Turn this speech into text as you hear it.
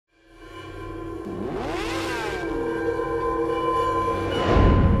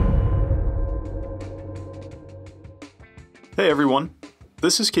Hey everyone,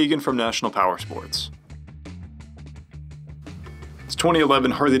 this is Keegan from National Powersports. This 2011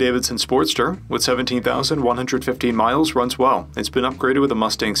 Harley-Davidson Sportster with 17,115 miles runs well. It's been upgraded with a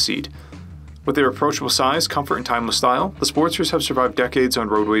Mustang seat. With their approachable size, comfort, and timeless style, the Sportsters have survived decades on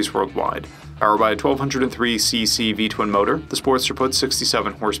roadways worldwide. Powered by a 1203cc V-twin motor, the Sportster puts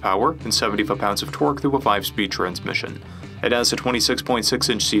 67 horsepower and 70 foot-pounds of torque through a 5-speed transmission. It has a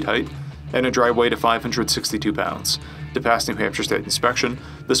 26.6-inch seat height and a dry weight of 562 pounds. To pass New Hampshire State inspection,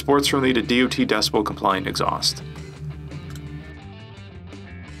 the Sportster will need a DOT decibel-compliant exhaust.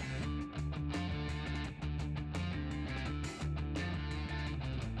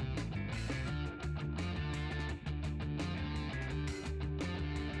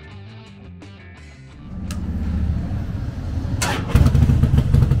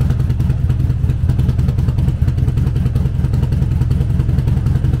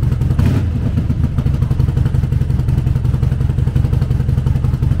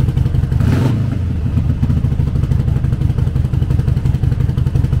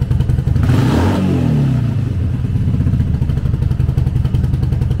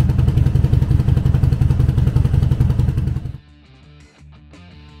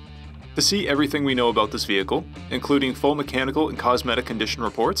 To see everything we know about this vehicle, including full mechanical and cosmetic condition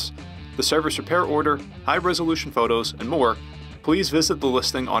reports, the service repair order, high-resolution photos, and more, please visit the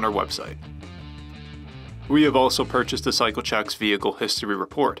listing on our website. We have also purchased the CycleCheck's Vehicle History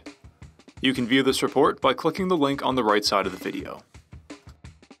Report. You can view this report by clicking the link on the right side of the video.